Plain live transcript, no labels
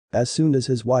As soon as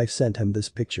his wife sent him this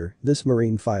picture, this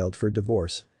Marine filed for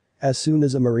divorce. As soon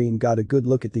as a Marine got a good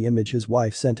look at the image his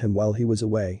wife sent him while he was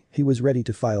away, he was ready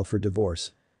to file for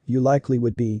divorce. You likely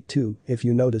would be, too, if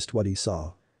you noticed what he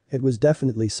saw. It was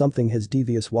definitely something his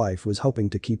devious wife was hoping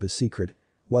to keep a secret.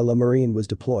 While a Marine was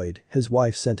deployed, his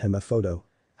wife sent him a photo.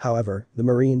 However, the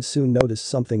Marine soon noticed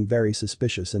something very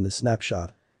suspicious in the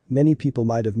snapshot. Many people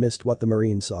might have missed what the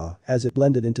Marine saw, as it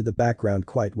blended into the background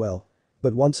quite well.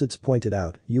 But once it's pointed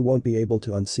out, you won't be able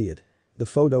to unsee it. The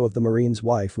photo of the Marine's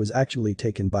wife was actually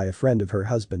taken by a friend of her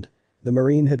husband. The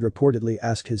Marine had reportedly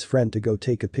asked his friend to go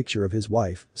take a picture of his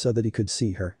wife so that he could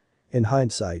see her. In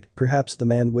hindsight, perhaps the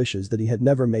man wishes that he had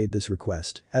never made this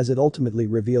request, as it ultimately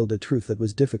revealed a truth that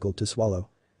was difficult to swallow.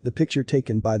 The picture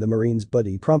taken by the Marine's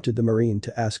buddy prompted the Marine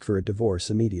to ask for a divorce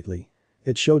immediately.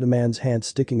 It showed a man's hand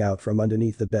sticking out from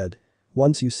underneath the bed.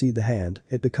 Once you see the hand,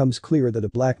 it becomes clear that a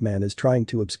black man is trying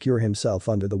to obscure himself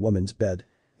under the woman's bed.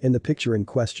 In the picture in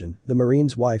question, the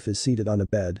Marine's wife is seated on a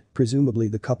bed, presumably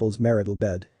the couple's marital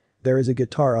bed. There is a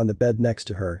guitar on the bed next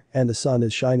to her, and the sun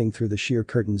is shining through the sheer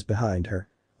curtains behind her.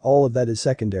 All of that is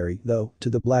secondary, though, to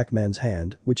the black man's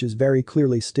hand, which is very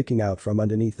clearly sticking out from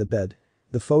underneath the bed.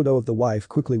 The photo of the wife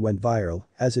quickly went viral,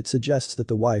 as it suggests that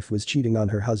the wife was cheating on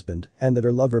her husband and that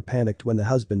her lover panicked when the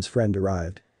husband's friend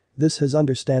arrived. This has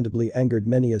understandably angered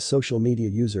many a social media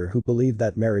user who believe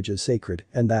that marriage is sacred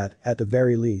and that, at the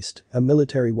very least, a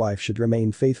military wife should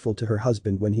remain faithful to her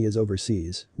husband when he is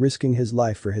overseas, risking his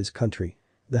life for his country.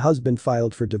 The husband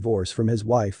filed for divorce from his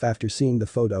wife after seeing the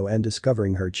photo and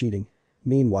discovering her cheating.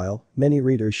 Meanwhile, many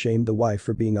readers shamed the wife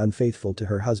for being unfaithful to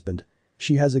her husband.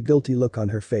 "She has a guilty look on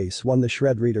her face," one The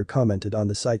Shred reader commented on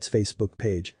the site's Facebook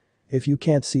page. "If you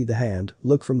can't see the hand,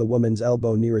 look from the woman's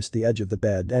elbow nearest the edge of the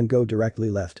bed and go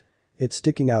directly left. It's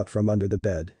sticking out from under the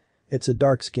bed. It's a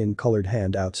dark skin-colored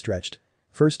hand outstretched.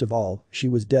 First of all, she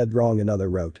was dead wrong," another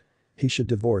wrote. "He should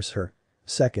divorce her.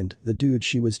 Second, the dude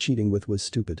she was cheating with was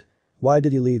stupid. Why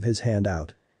did he leave his hand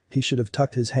out? He should have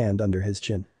tucked his hand under his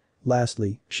chin.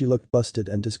 Lastly, she looked busted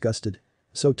and disgusted.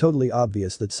 So totally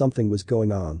obvious that something was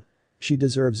going on. She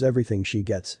deserves everything she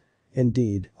gets."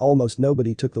 Indeed, almost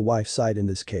nobody took the wife's side in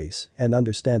this case, and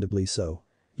understandably so.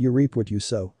 You reap what you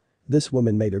sow. This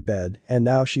woman made her bed, and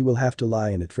now she will have to lie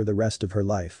in it for the rest of her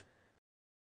life.